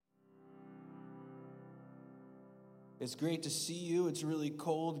It's great to see you. It's really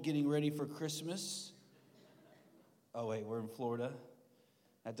cold getting ready for Christmas. Oh, wait, we're in Florida.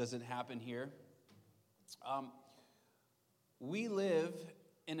 That doesn't happen here. We live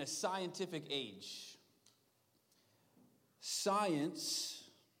in a scientific age. Science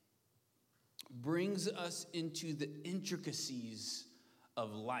brings us into the intricacies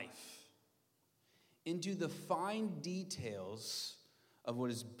of life, into the fine details of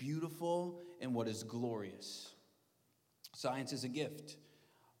what is beautiful and what is glorious. Science is a gift,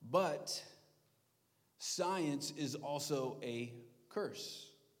 but science is also a curse.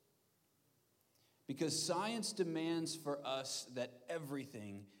 Because science demands for us that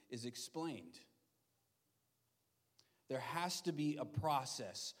everything is explained. There has to be a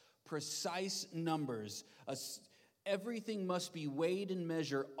process, precise numbers. Everything must be weighed and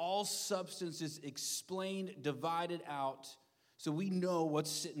measured. All substances explained, divided out, so we know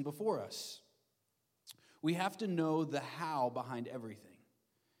what's sitting before us. We have to know the how behind everything.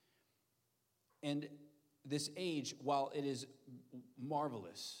 And this age, while it is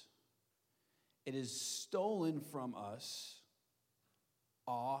marvelous, it is stolen from us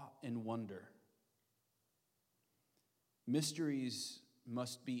awe and wonder. Mysteries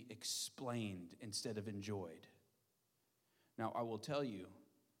must be explained instead of enjoyed. Now, I will tell you,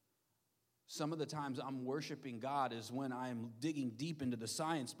 some of the times I'm worshiping God is when I'm digging deep into the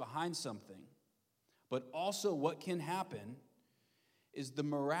science behind something. But also what can happen is the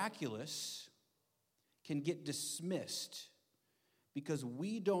miraculous can get dismissed because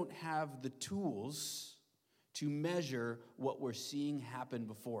we don't have the tools to measure what we're seeing happen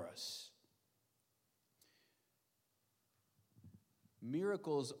before us.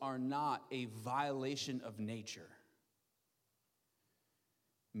 Miracles are not a violation of nature.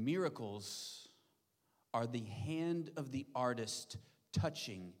 Miracles are the hand of the artist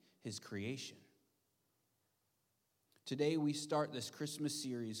touching his creation. Today we start this Christmas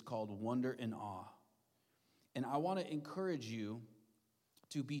series called Wonder and Awe. And I want to encourage you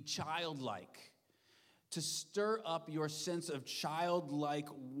to be childlike, to stir up your sense of childlike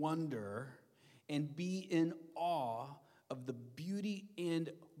wonder and be in awe of the beauty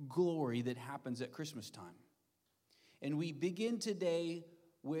and glory that happens at Christmas time. And we begin today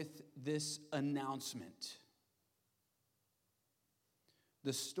with this announcement.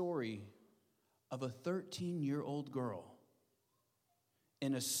 The story of a 13-year-old girl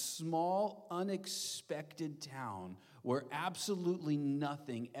in a small, unexpected town where absolutely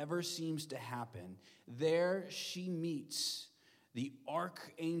nothing ever seems to happen. There she meets the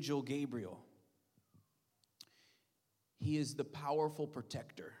Archangel Gabriel. He is the powerful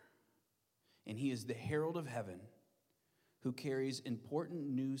protector, and he is the herald of heaven who carries important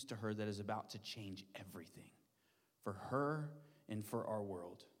news to her that is about to change everything for her and for our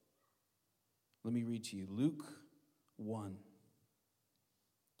world. Let me read to you Luke 1,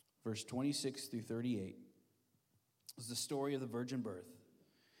 verse 26 through 38. Is the story of the virgin birth.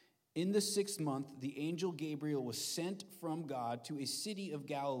 In the 6th month, the angel Gabriel was sent from God to a city of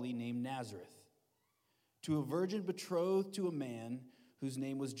Galilee named Nazareth, to a virgin betrothed to a man whose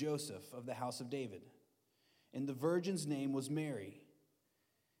name was Joseph of the house of David. And the virgin's name was Mary.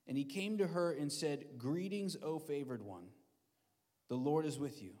 And he came to her and said, "Greetings, O favored one. The Lord is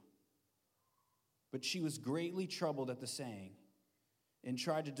with you." But she was greatly troubled at the saying and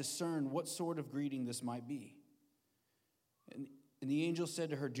tried to discern what sort of greeting this might be. And the angel said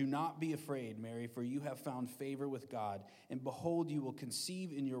to her, "Do not be afraid, Mary, for you have found favor with God. And behold, you will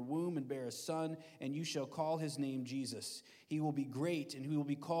conceive in your womb and bear a son, and you shall call his name Jesus. He will be great, and he will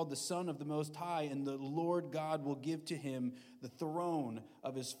be called the Son of the Most High, and the Lord God will give to him the throne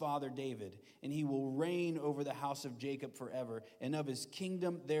of his father David, and he will reign over the house of Jacob forever, and of his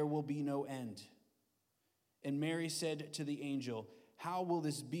kingdom there will be no end." And Mary said to the angel, "How will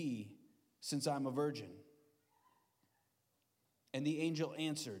this be, since I'm a virgin?" And the angel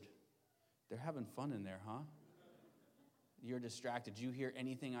answered, they're having fun in there, huh? You're distracted. Did you hear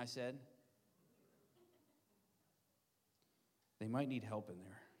anything I said? They might need help in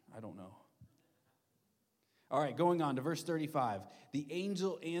there. I don't know. All right, going on to verse 35. The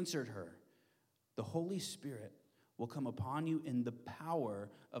angel answered her, "The Holy Spirit will come upon you, and the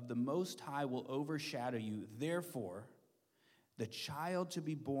power of the Most High will overshadow you. Therefore, the child to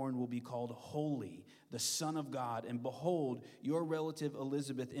be born will be called Holy, the Son of God. And behold, your relative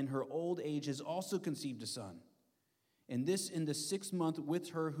Elizabeth in her old age has also conceived a son. And this in the 6th month with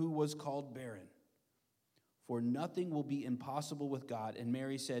her who was called barren. For nothing will be impossible with God." And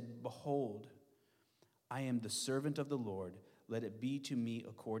Mary said, "Behold, I am the servant of the Lord. Let it be to me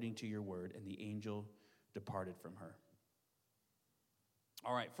according to your word." And the angel departed from her.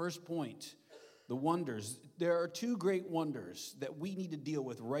 All right, first point. The wonders. There are two great wonders that we need to deal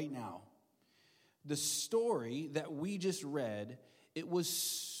with right now. The story that we just read, it was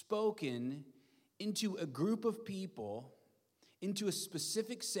spoken into a group of people, into a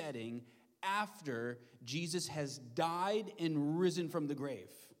specific setting after Jesus has died and risen from the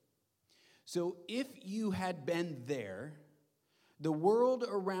grave. So if you had been there, the world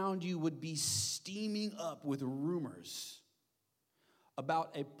around you would be steaming up with rumors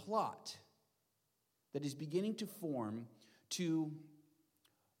about a plot that is beginning to form to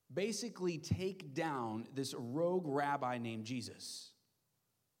basically take down this rogue rabbi named Jesus.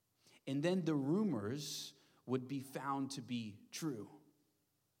 And then the rumors would be found to be true.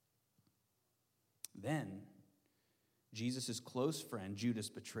 Then Jesus' close friend Judas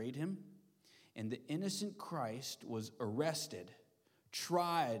betrayed him, and the innocent Christ was arrested,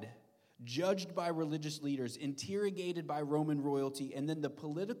 tried, judged by religious leaders, interrogated by Roman royalty, and then the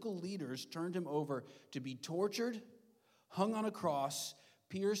political leaders turned him over to be tortured, hung on a cross,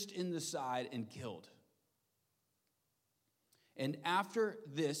 pierced in the side, and killed. And after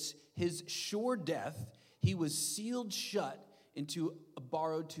this, his sure death, he was sealed shut into a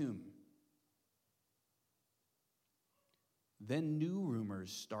borrowed tomb. Then new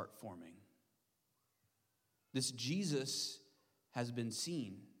rumors start forming. This Jesus has been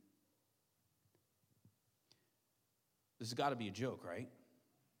seen. This has got to be a joke, right?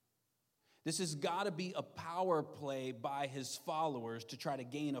 This has got to be a power play by his followers to try to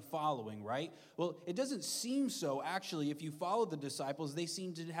gain a following, right? Well, it doesn't seem so. Actually, if you follow the disciples, they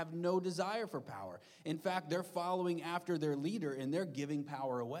seem to have no desire for power. In fact, they're following after their leader and they're giving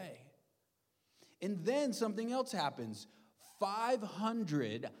power away. And then something else happens.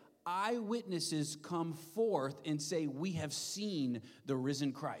 500 eyewitnesses come forth and say, we have seen the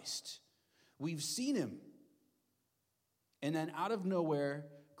risen Christ. We've seen him. And then out of nowhere,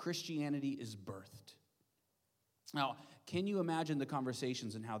 Christianity is birthed. Now, can you imagine the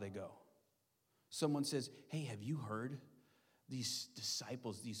conversations and how they go? Someone says, hey, have you heard? These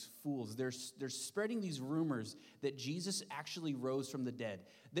disciples, these fools, they're spreading these rumors that Jesus actually rose from the dead.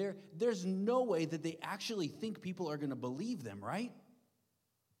 There's no way that they actually think people are going to believe them, right?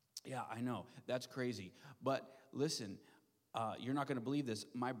 Yeah, I know. That's crazy. But listen, you're not going to believe this.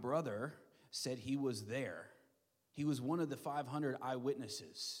 My brother said he was there. He was one of the 500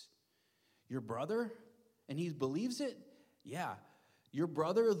 eyewitnesses. Your brother? And he believes it? Yeah. Your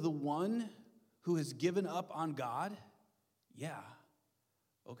brother, the one who has given up on God? Yeah.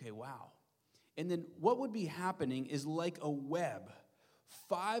 Okay, wow. And then what would be happening is like a web.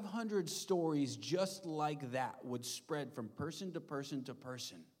 500 stories just like that would spread from person to person to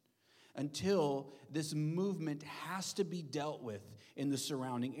person until this movement has to be dealt with in the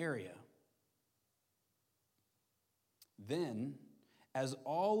surrounding area. Then, as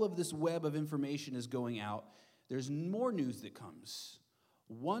all of this web of information is going out, there's more news that comes.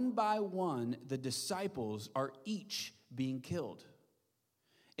 One by one, the disciples are each being killed.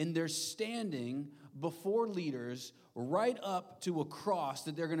 And they're standing before leaders right up to a cross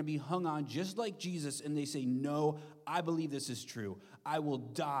that they're going to be hung on just like Jesus. And they say, no, I believe this is true. I will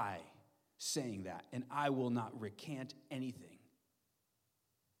die saying that, and I will not recant anything.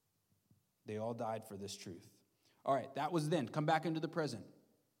 They all died for this truth. All right, that was then. Come back into the present.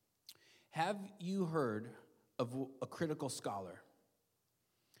 Have you heard of a critical scholar?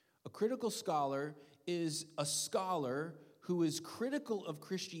 A critical scholar is a scholar who is critical of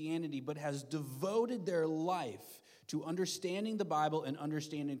Christianity but has devoted their life to understanding the Bible and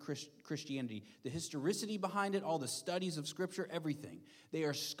understanding Christianity. The historicity behind it, all the studies of Scripture, everything. They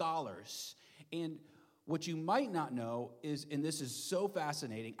are scholars. And what you might not know is, and this is so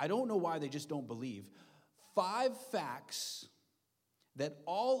fascinating, I don't know why they just don't believe, 5 facts that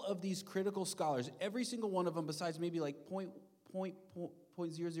all of these critical scholars, every single one of them besides maybe like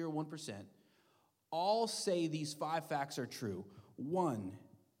 0.001%, all say these 5 facts are true. 1,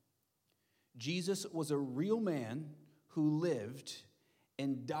 Jesus was a real man who lived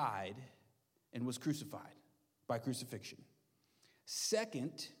and died and was crucified by crucifixion. 2,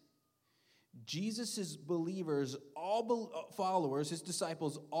 Jesus' believers, followers, his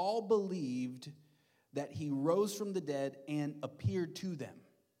disciples, all believed that he rose from the dead and appeared to them.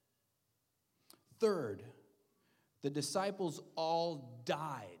 3, the disciples all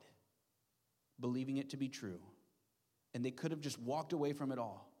died believing it to be true. And they could have just walked away from it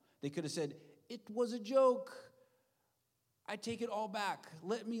all. They could have said, it was a joke. I take it all back.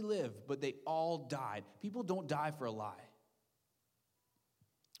 Let me live. But they all died. People don't die for a lie.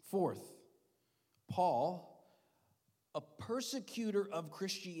 4, Paul, a persecutor of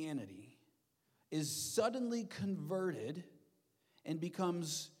Christianity, is suddenly converted and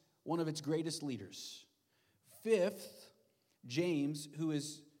becomes one of its greatest leaders. Fifth, James, who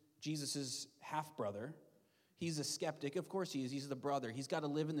is Jesus' half-brother. He's a skeptic. Of course he is. He's the brother. He's got to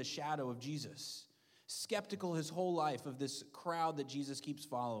live in the shadow of Jesus. Skeptical his whole life of this crowd that Jesus keeps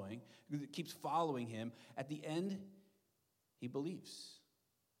following him. At the end, he believes.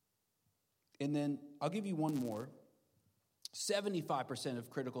 And then I'll give you one more. 75% of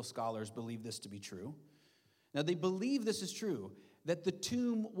critical scholars believe this to be true. Now, they believe this is true, that the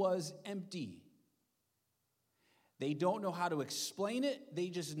tomb was empty. They don't know how to explain it. They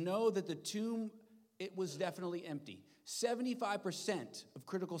just know that the tomb, it was definitely empty. 75% of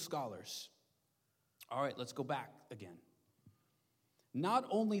critical scholars. All right, let's go back again. Not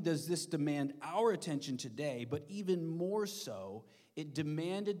only does this demand our attention today, but even more so, it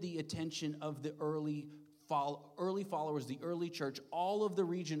demanded the attention of the early followers, the early church, all of the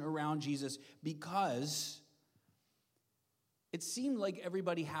region around Jesus, because it seemed like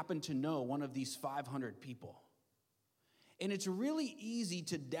everybody happened to know one of these 500 people. And it's really easy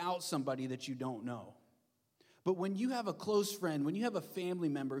to doubt somebody that you don't know. But when you have a close friend, when you have a family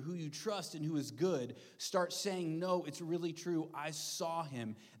member who you trust and who is good, start saying, no, it's really true, I saw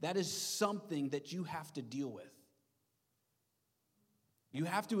him. That is something that you have to deal with. You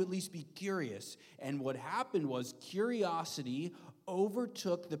have to at least be curious. And what happened was curiosity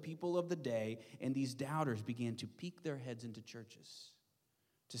overtook the people of the day, and these doubters began to peek their heads into churches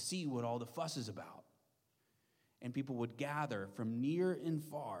to see what all the fuss is about. And people would gather from near and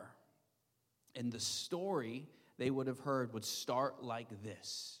far. And the story they would have heard would start like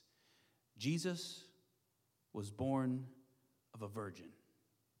this. Jesus was born of a virgin.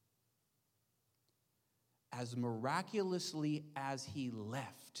 As miraculously as he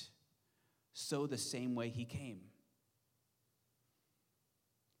left, so the same way he came.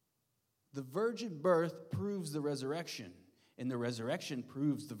 The virgin birth proves the resurrection, and the resurrection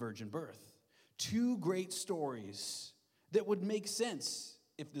proves the virgin birth. Two great stories that would make sense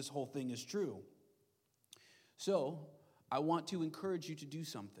if this whole thing is true. So, I want to encourage you to do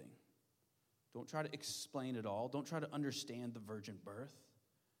something. Don't try to explain it all. Don't try to understand the virgin birth.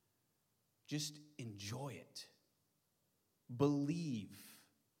 Just enjoy it. Believe.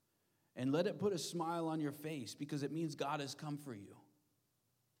 And let it put a smile on your face, because it means God has come for you.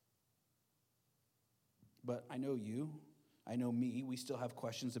 But I know you. I know me. We still have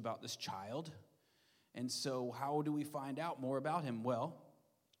questions about this child. And so how do we find out more about him? Well,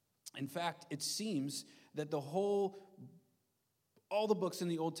 in fact, it seems that all the books in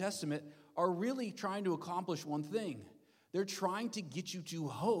the Old Testament are really trying to accomplish one thing. They're trying to get you to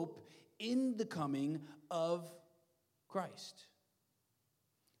hope in the coming of Christ.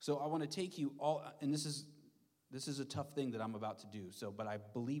 So I want to take you all, and this is a tough thing that I'm about to do, but I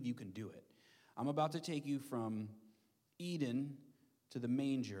believe you can do it. I'm about to take you from Eden to the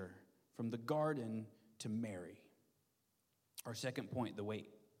manger, from the garden to Mary. Our second point, the wait.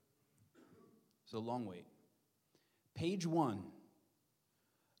 It's a long wait. Page 1,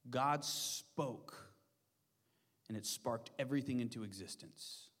 God spoke, and it sparked everything into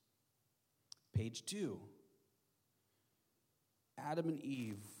existence. Page 2, Adam and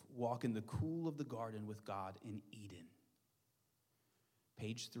Eve walk in the cool of the garden with God in Eden.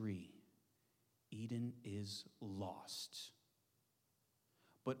 Page 3, Eden is lost.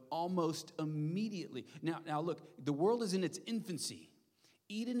 But almost immediately, now look, the world is in its infancy.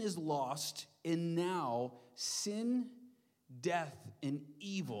 Eden is lost, and now sin, death, and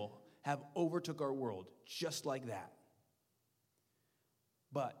evil have overtook our world, just like that.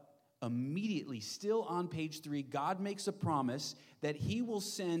 But immediately, still on page 3, God makes a promise that he will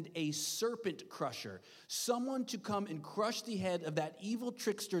send a serpent crusher, someone to come and crush the head of that evil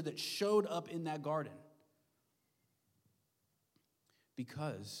trickster that showed up in that garden.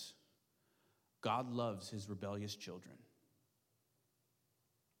 Because God loves his rebellious children.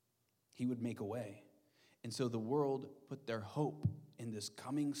 He would make a way. And so the world put their hope in this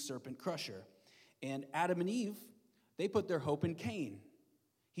coming serpent crusher. And Adam and Eve, they put their hope in Cain.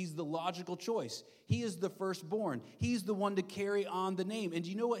 He's the logical choice. He is the firstborn. He's the one to carry on the name. And do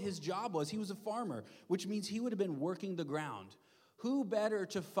you know what his job was? He was a farmer, which means he would have been working the ground. Who better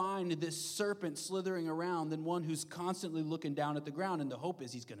to find this serpent slithering around than one who's constantly looking down at the ground? And the hope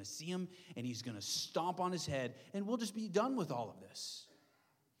is he's going to see him and he's going to stomp on his head and we'll just be done with all of this.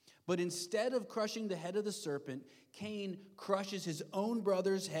 But instead of crushing the head of the serpent, Cain crushes his own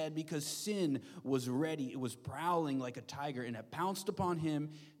brother's head because sin was ready. It was prowling like a tiger and it pounced upon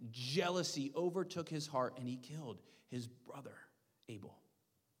him. Jealousy overtook his heart and he killed his brother, Abel.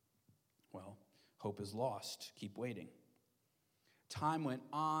 Well, hope is lost. Keep waiting. Time went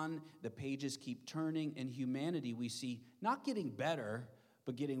on, the pages keep turning, and humanity we see not getting better,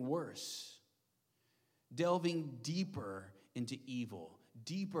 but getting worse, delving deeper into evil,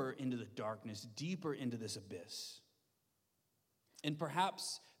 deeper into the darkness, deeper into this abyss. And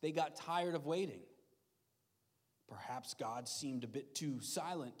perhaps they got tired of waiting. Perhaps God seemed a bit too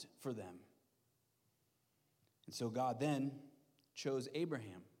silent for them. And so God then chose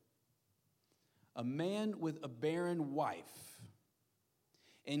Abraham, a man with a barren wife.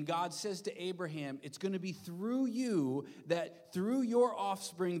 And God says to Abraham, it's going to be through you, that through your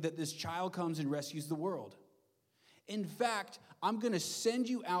offspring, that this child comes and rescues the world. In fact, I'm going to send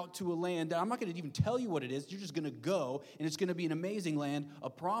you out to a land that I'm not going to even tell you what it is. You're just going to go, and it's going to be an amazing land, a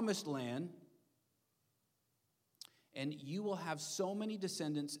promised land. And you will have so many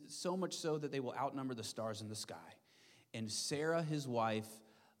descendants, so much so that they will outnumber the stars in the sky. And Sarah, his wife,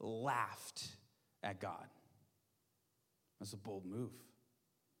 laughed at God. That's a bold move.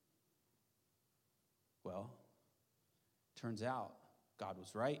 Well, turns out God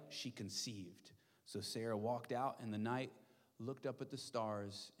was right. She conceived. So Sarah walked out in the night, looked up at the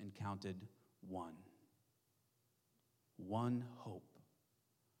stars, and counted one. One hope.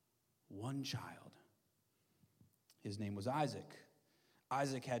 One child. His name was Isaac.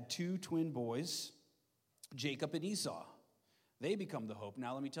 Isaac had 2 twin boys, Jacob and Esau. They become the hope.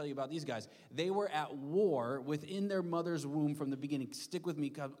 Now let me tell you about these guys. They were at war within their mother's womb from the beginning. Stick with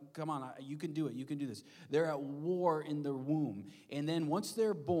me. Come on. You can do it. You can do this. They're at war in their womb. And then once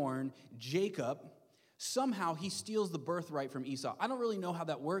they're born, Jacob, somehow he steals the birthright from Esau. I don't really know how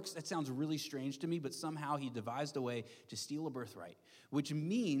that works. That sounds really strange to me, but somehow he devised a way to steal a birthright, which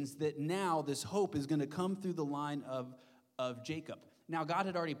means that now this hope is going to come through the line of Jacob. Now, God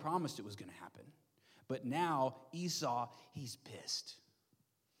had already promised it was going to happen. But now Esau, he's pissed.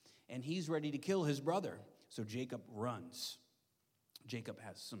 And he's ready to kill his brother. So Jacob runs. Jacob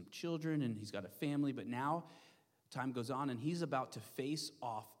has some children and he's got a family. But now time goes on and he's about to face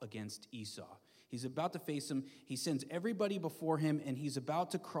off against Esau. He's about to face him. He sends everybody before him and he's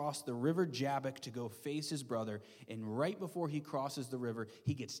about to cross the river Jabbok to go face his brother. And right before he crosses the river,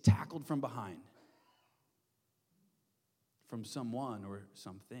 he gets tackled from behind. From someone or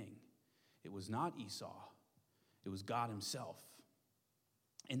something. It was not Esau. It was God himself.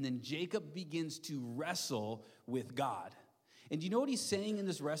 And then Jacob begins to wrestle with God. And do you know what he's saying in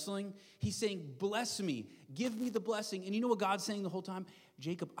this wrestling? He's saying, bless me. Give me the blessing. And you know what God's saying the whole time?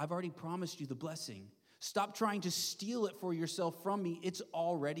 Jacob, I've already promised you the blessing. Stop trying to steal it for yourself from me. It's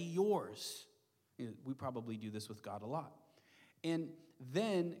already yours. We probably do this with God a lot. And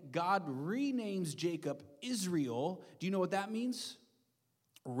then God renames Jacob Israel. Do you know what that means?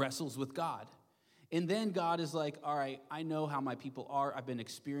 Wrestles with God. And then God is like, all right, I know how my people are. I've been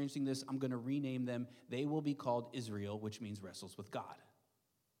experiencing this. I'm going to rename them. They will be called Israel, which means wrestles with God.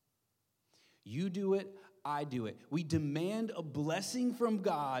 You do it, I do it. We demand a blessing from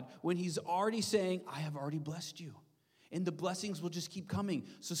God when he's already saying, I have already blessed you. And the blessings will just keep coming.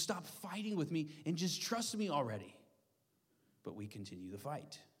 So stop fighting with me and just trust me already. But we continue the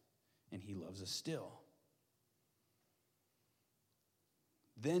fight. And he loves us still.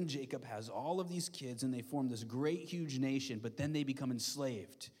 Then Jacob has all of these kids, and they form this great, huge nation, but then they become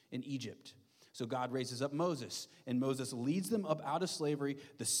enslaved in Egypt. So God raises up Moses, and Moses leads them up out of slavery.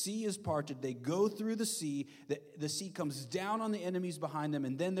 The sea is parted. They go through the sea. The sea comes down on the enemies behind them,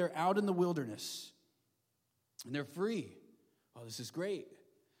 and then they're out in the wilderness. And they're free. Oh, this is great.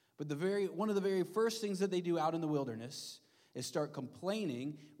 But one of the very first things that they do out in the wilderness is start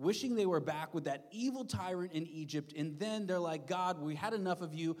complaining, wishing they were back with that evil tyrant in Egypt. And then they're like, God, we had enough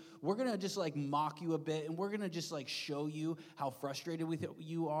of you. We're going to just mock you a bit. And we're going to just show you how frustrated we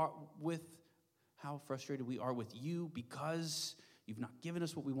are with you because you've not given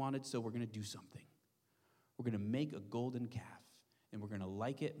us what we wanted. So we're going to do something. We're going to make a golden calf. And we're going to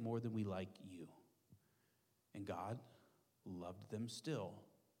like it more than we like you. And God loved them still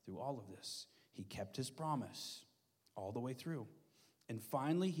through all of this. He kept his promise. All the way through. And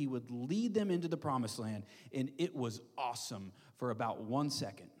finally, he would lead them into the promised land. And it was awesome for about 1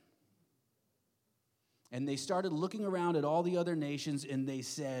 second. And they started looking around at all the other nations, and they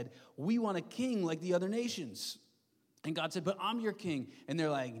said, we want a king like the other nations. And God said, but I'm your king. And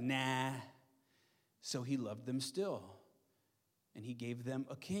they're like, nah. So he loved them still. And he gave them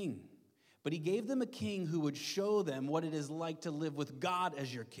a king. But he gave them a king who would show them what it is like to live with God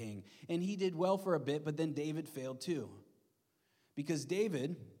as your king. And he did well for a bit, but then David failed too. Because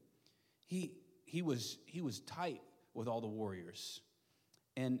David, he was tight with all the warriors.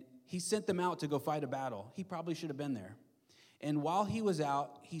 And he sent them out to go fight a battle. He probably should have been there. And while he was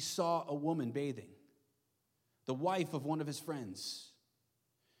out, he saw a woman bathing. The wife of one of his friends.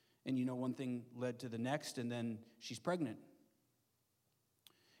 And one thing led to the next, and then she's pregnant.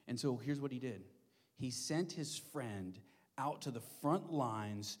 And so here's what he did. He sent his friend out to the front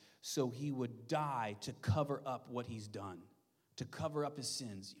lines so he would die to cover up what he's done, to cover up his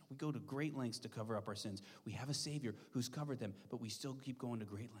sins. We go to great lengths to cover up our sins. We have a Savior who's covered them, but we still keep going to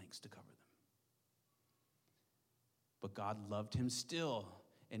great lengths to cover them. But God loved him still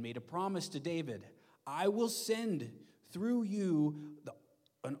and made a promise to David. I will send through you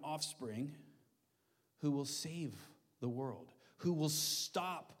an offspring who will save the world, who will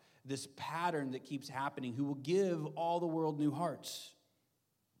stop this pattern that keeps happening, who will give all the world new hearts.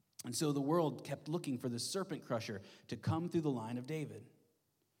 And so the world kept looking for the serpent crusher to come through the line of David.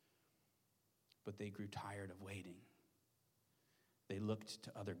 But they grew tired of waiting. They looked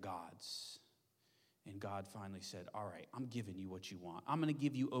to other gods. And God finally said, all right, I'm giving you what you want. I'm going to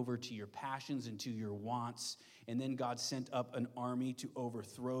give you over to your passions and to your wants. And then God sent up an army to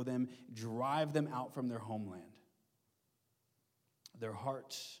overthrow them, drive them out from their homeland. Their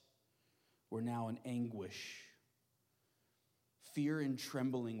hearts were now in anguish. Fear and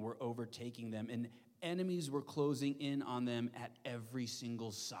trembling were overtaking them, and enemies were closing in on them at every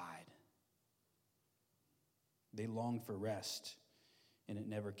single side. They longed for rest, and it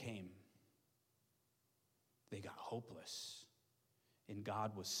never came. They got hopeless, and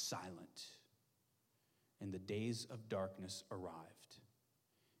God was silent. And the days of darkness arrived.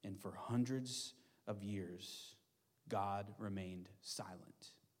 And for hundreds of years, God remained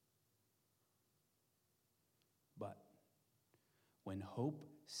silent. But when hope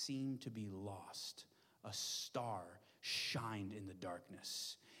seemed to be lost, a star shined in the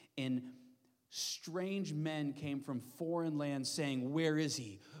darkness. And strange men came from foreign lands saying, where is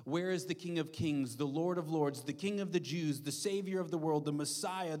he? Where is the King of Kings, the Lord of Lords, the King of the Jews, the Savior of the world, the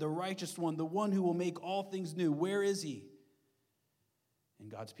Messiah, the righteous one, the one who will make all things new? Where is he? And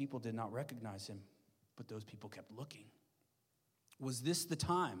God's people did not recognize him, but those people kept looking. Was this the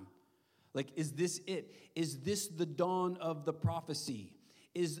time? Is this it? Is this the dawn of the prophecy?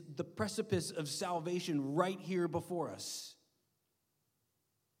 Is the precipice of salvation right here before us?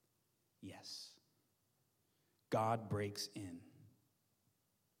 Yes. God breaks in.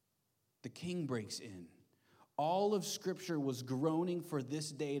 The King breaks in. All of Scripture was groaning for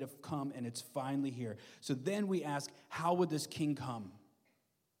this day to come, and it's finally here. So then we ask, how would this King come?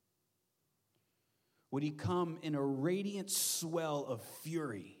 Would he come in a radiant swell of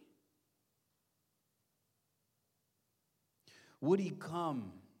fury? Would he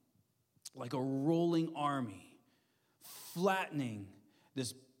come like a rolling army, flattening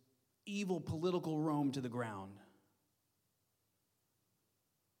this evil political Rome to the ground?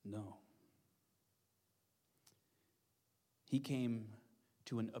 No. He came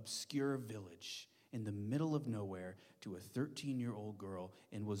to an obscure village in the middle of nowhere to a 13-year-old girl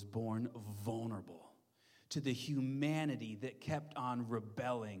and was born vulnerable to the humanity that kept on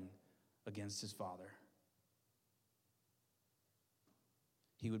rebelling against his father.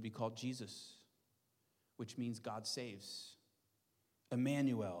 He would be called Jesus, which means God saves.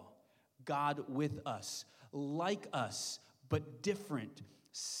 Emmanuel, God with us, like us, but different,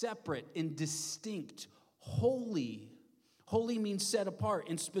 separate and distinct, holy. Holy means set apart,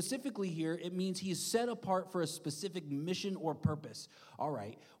 and specifically here, it means he is set apart for a specific mission or purpose. All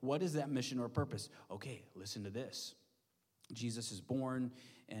right, what is that mission or purpose? Okay, listen to this. Jesus is born,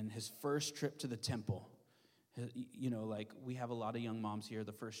 and his first trip to the temple. We have a lot of young moms here,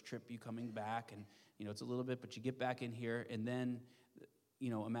 the first trip you coming back, and, it's a little bit, but you get back in here, and then,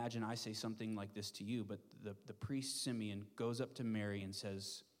 imagine I say something like this to you, but the priest Simeon goes up to Mary and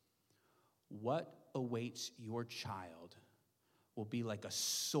says, what awaits your child will be like a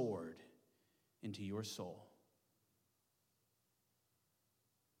sword into your soul.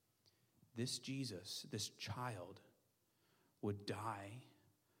 This Jesus, this child, would die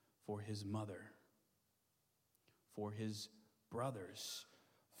for his mother, for his brothers,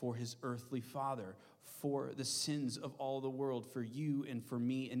 for his earthly father, for the sins of all the world, for you and for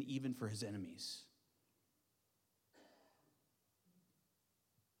me, and even for his enemies.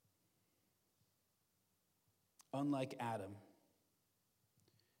 Unlike Adam,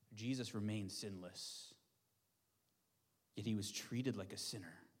 Jesus remained sinless, yet he was treated like a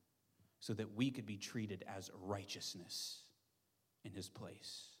sinner so that we could be treated as righteousness in his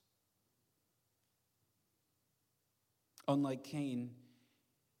place. Unlike Cain,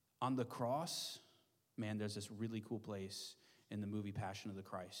 on the cross, man, there's this really cool place in the movie Passion of the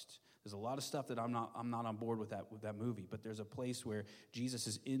Christ. There's a lot of stuff that I'm not on board with that movie, but there's a place where Jesus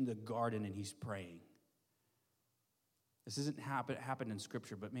is in the garden and he's praying. This isn't happened in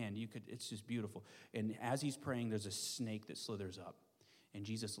Scripture, but man, it's just beautiful. And as he's praying, there's a snake that slithers up. And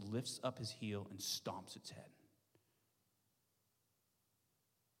Jesus lifts up his heel and stomps its head.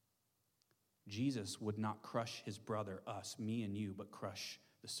 Jesus would not crush his brother, us, me and you, but crush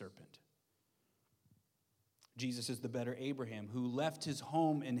the serpent. Jesus is the better Abraham who left his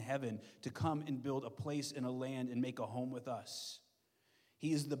home in heaven to come and build a place in a land and make a home with us.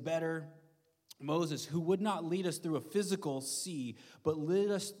 He is the better Moses who would not lead us through a physical sea, but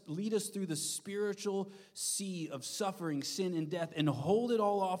lead us through the spiritual sea of suffering, sin, and death and hold it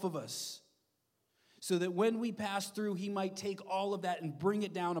all off of us so that when we pass through, he might take all of that and bring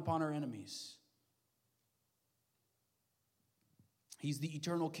it down upon our enemies. He's the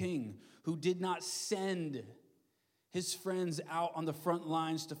eternal king who did not send his friends out on the front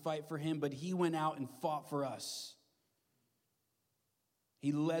lines to fight for him, but he went out and fought for us.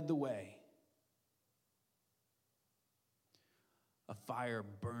 He led the way. A fire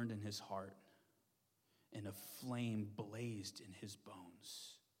burned in his heart, and a flame blazed in his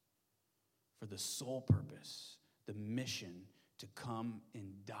bones for the sole purpose, the mission to come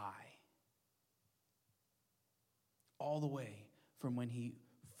and die. All the way from when he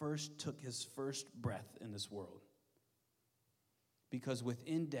first took his first breath in this world. Because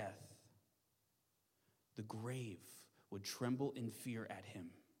within death, the grave would tremble in fear at him.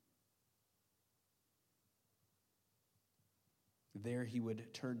 There he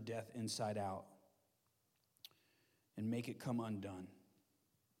would turn death inside out and make it come undone.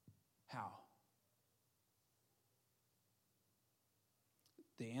 How?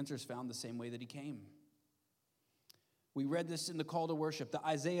 The answer is found the same way that he came. We read this in the call to worship, the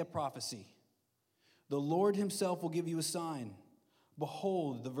Isaiah prophecy. The Lord himself will give you a sign.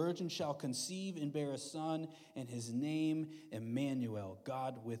 Behold, the virgin shall conceive and bear a son, and his name Emmanuel,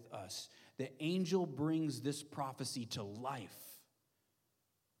 God with us. The angel brings this prophecy to life,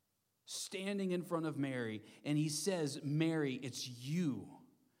 standing in front of Mary, and he says, Mary, it's you.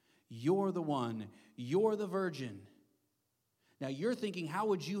 You're the one. You're the virgin. Now you're thinking, how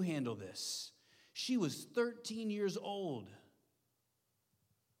would you handle this? She was 13 years old.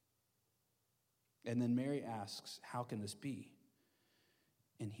 And then Mary asks, how can this be?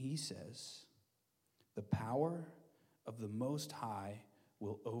 And he says, the power of the Most High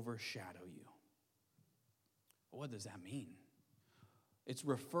will overshadow you. What does that mean? It's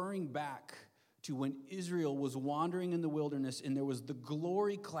referring back to when Israel was wandering in the wilderness and there was the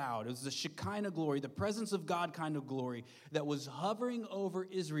glory cloud. It was the Shekinah glory, the presence of God kind of glory that was hovering over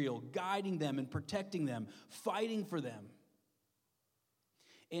Israel, guiding them and protecting them, fighting for them.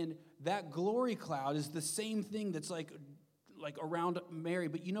 And that glory cloud is the same thing that's like around Mary.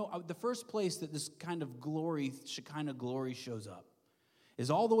 But you know, the first place that this kind of glory, Shekinah glory shows up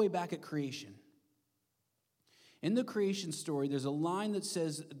is all the way back at creation. In the creation story, there's a line that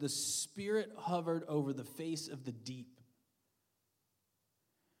says, the Spirit hovered over the face of the deep.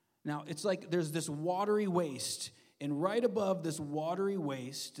 Now, it's like there's this watery waste, and right above this watery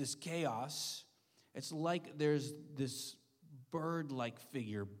waste, this chaos, it's like there's this bird-like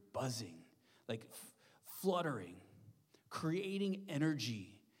figure buzzing, like fluttering, creating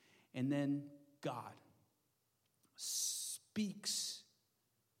energy. And then God speaks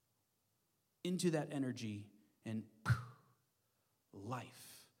into that energy, and life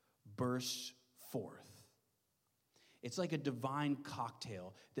bursts forth. It's like a divine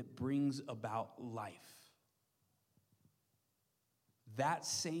cocktail that brings about life. That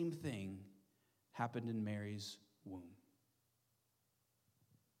same thing happened in Mary's womb.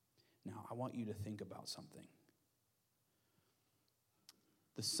 Now, I want you to think about something.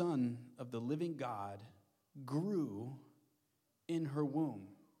 The Son of the living God grew in her womb.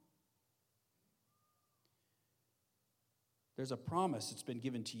 There's a promise that's been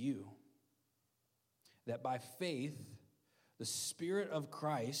given to you that by faith, the Spirit of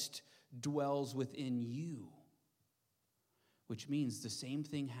Christ dwells within you, which means the same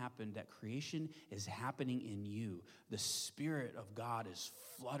thing happened at creation is happening in you. The Spirit of God is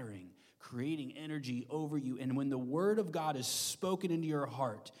fluttering, creating energy over you. And when the Word of God is spoken into your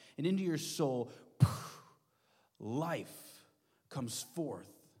heart and into your soul, life comes forth.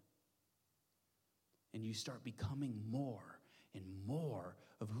 And you start becoming more and more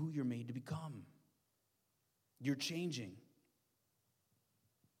of who you're made to become. You're changing.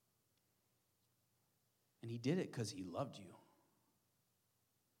 And he did it because he loved you.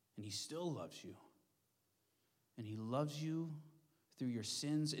 And he still loves you. And he loves you through your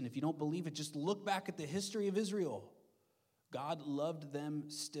sins. And if you don't believe it, just look back at the history of Israel. God loved them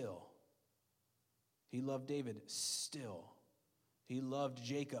still. He loved David still. He loved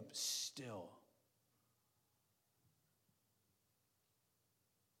Jacob still.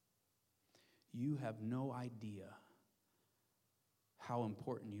 You have no idea how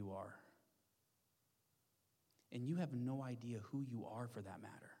important you are. And you have no idea who you are for that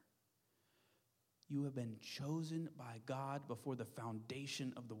matter. You have been chosen by God before the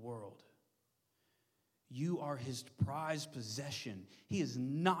foundation of the world. You are his prized possession. He is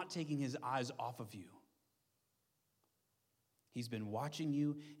not taking his eyes off of you. He's been watching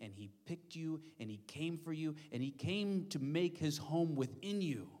you, and he picked you, and he came for you, and he came to make his home within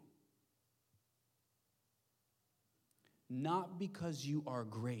you. Not because you are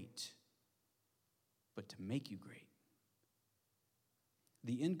great, but to make you great.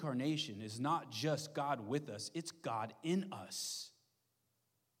 The incarnation is not just God with us, it's God in us.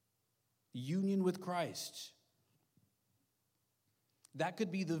 Union with Christ. That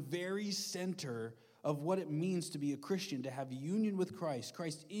could be the very center of what it means to be a Christian, to have union with Christ,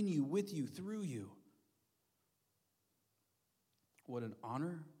 Christ in you, with you, through you. What an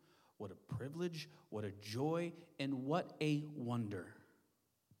honor, what a privilege, what a joy, and what a wonder.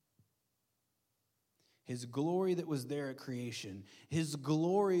 His glory that was there at creation, his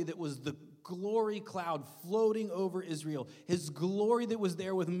glory that was the glory cloud floating over Israel, his glory that was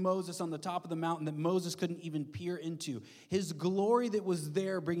there with Moses on the top of the mountain that Moses couldn't even peer into, his glory that was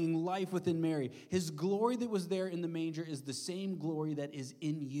there bringing life within Mary, his glory that was there in the manger is the same glory that is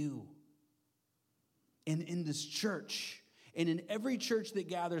in you and in this church and in every church that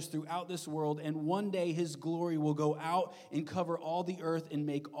gathers throughout this world. And one day his glory will go out and cover all the earth and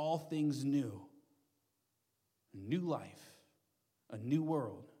make all things new. New life, a new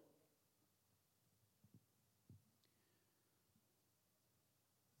world.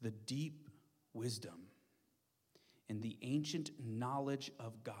 The deep wisdom and the ancient knowledge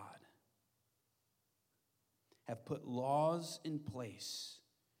of God have put laws in place,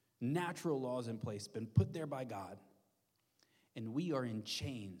 natural laws in place, been put there by God, and we are in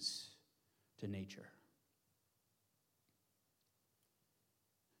chains to nature.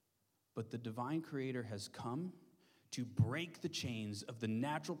 But the divine creator has come to break the chains of the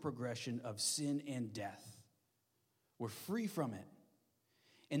natural progression of sin and death. We're free from it.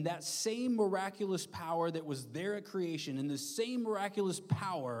 And that same miraculous power that was there at creation, and the same miraculous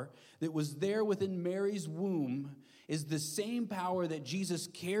power that was there within Mary's womb, is the same power that Jesus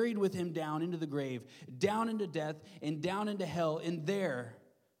carried with him down into the grave, down into death, and down into hell. And there,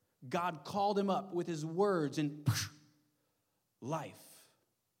 God called him up with his words, and life.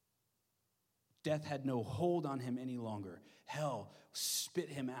 Death had no hold on him any longer. Hell spit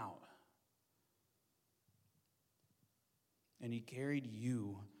him out. And he carried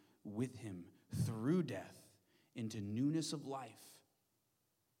you with him through death into newness of life,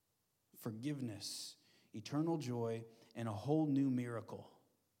 forgiveness, eternal joy, and a whole new miracle.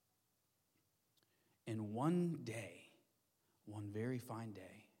 And one day, one very fine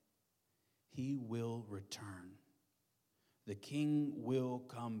day, he will return. The king will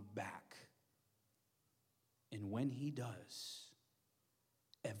come back. And when he does,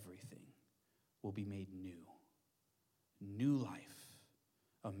 everything will be made new. New life,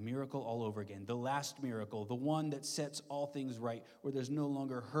 a miracle all over again. The last miracle, the one that sets all things right, where there's no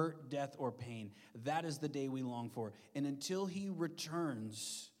longer hurt, death, or pain. That is the day we long for. And until he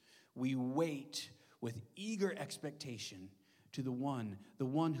returns, we wait with eager expectation to the one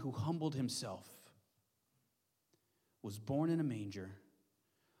who humbled himself, was born in a manger,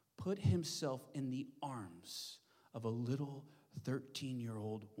 put himself in the arms of a little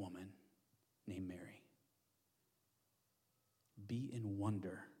 13-year-old woman named Mary. Be in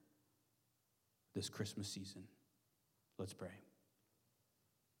wonder this Christmas season. Let's pray.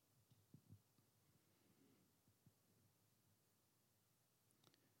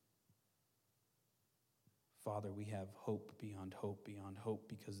 Father, we have hope beyond hope beyond hope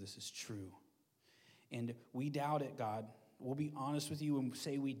because this is true. And we doubt it, God. We'll be honest with you and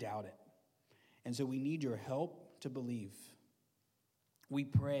say we doubt it. And so we need your help to believe. We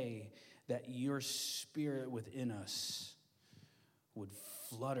pray that your spirit within us would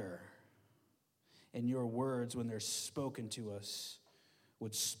flutter, and your words, when they're spoken to us,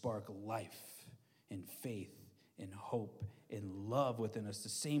 would spark life and faith and hope and love within us. The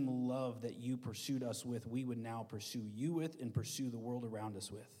same love that you pursued us with, we would now pursue you with and pursue the world around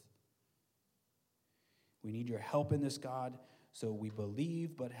us with. We need your help in this, God, so we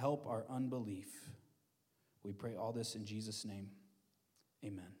believe, but help our unbelief. We pray all this in Jesus' name.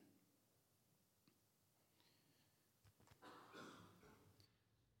 Amen.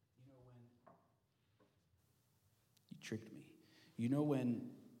 You tricked me. You know when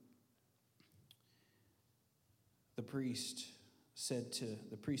the priest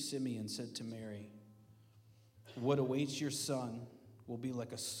Simeon said to Mary, "What awaits your son will be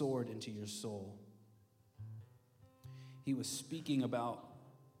like a sword into your soul." He was speaking about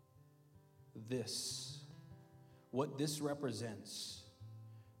this, what this represents.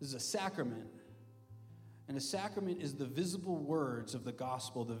 This is a sacrament. And a sacrament is the visible words of the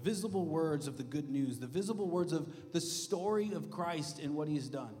gospel, the visible words of the good news, the visible words of the story of Christ and what he's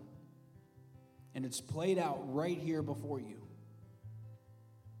done. And it's played out right here before you.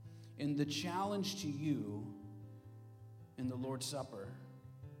 And the challenge to you in the Lord's Supper,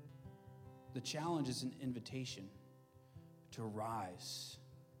 the challenge is an invitation to rise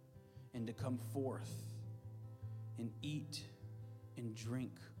and to come forth and eat and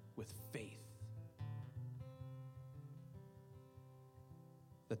drink with faith.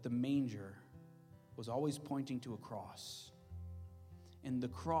 That the manger was always pointing to a cross. And the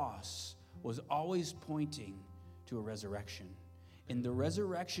cross was always pointing to a resurrection. And the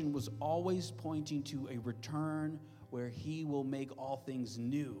resurrection was always pointing to a return where he will make all things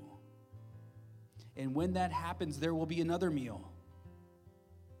new. And when that happens, there will be another meal,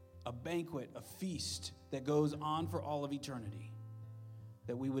 a banquet, a feast that goes on for all of eternity,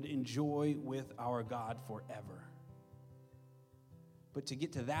 that we would enjoy with our God forever. But to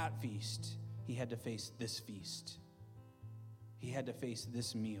get to that feast, he had to face this feast. He had to face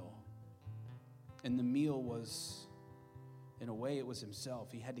this meal. And the meal was, in a way, it was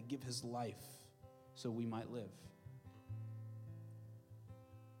himself. He had to give his life so we might live.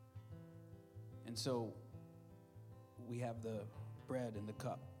 And so we have the bread and the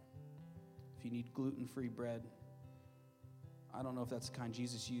cup. If you need gluten-free bread, I don't know if that's the kind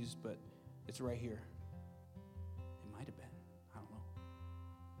Jesus used, but it's right here. It might have been. I don't know.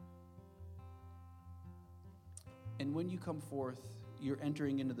 And when you come forth, you're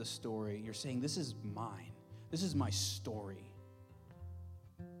entering into the story. You're saying, this is mine. This is my story.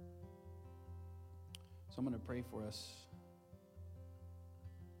 So I'm going to pray for us.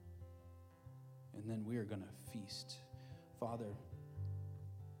 And then we are going to feast. Father,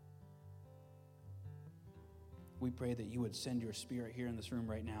 we pray that you would send your Spirit here in this room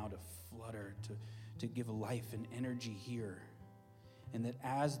right now to flutter, to give life and energy here. And that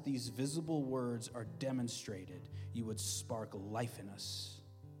as these visible words are demonstrated, you would spark life in us.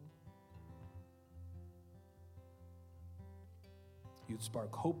 You'd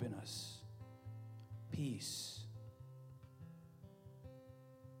spark hope in us, peace,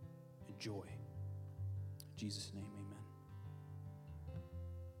 and joy. In Jesus' name, amen.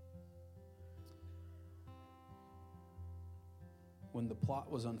 When the plot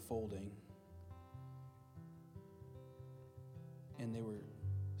was unfolding, and they were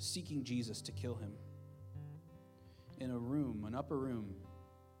seeking Jesus to kill him, in a room, an upper room,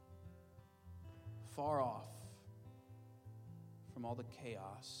 far off from all the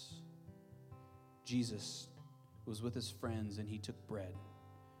chaos, Jesus was with his friends, and he took bread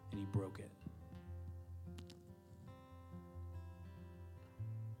and he broke it.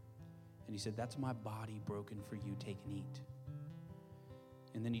 And he said, "That's my body broken for you. Take and eat."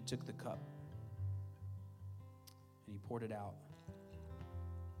 And then he took the cup and he poured it out.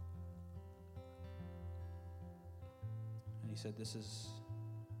 And he said, "This is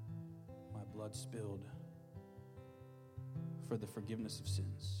my blood spilled for the forgiveness of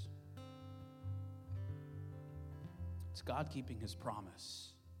sins." It's God keeping his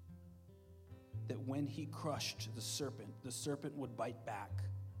promise that when he crushed the serpent would bite back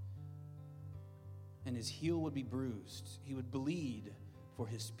and his heel would be bruised. He would bleed for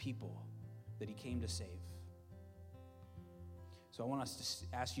his people that he came to save. So I want us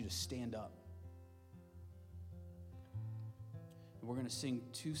to ask you to stand up. And we're going to sing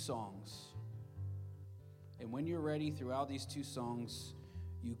 2 songs. And when you're ready, throughout these 2 songs,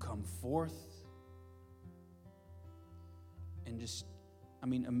 you come forth and just,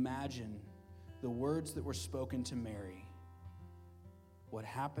 imagine the words that were spoken to Mary. What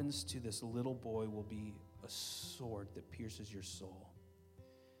happens to this little boy will be a sword that pierces your soul.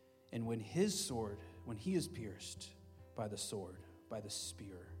 And when he is pierced by the sword, by the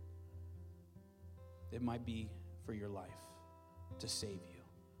spear, it might be for your life to save you.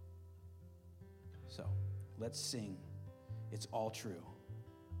 So let's sing. It's all true.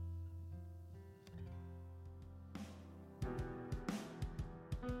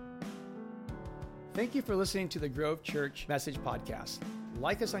 Thank you for listening to the Grove Church Message Podcast.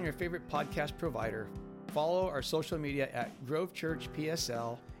 Like us on your favorite podcast provider. Follow our social media at Grove Church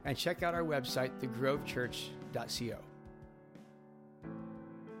PSL and check out our website, thegrovechurch.co.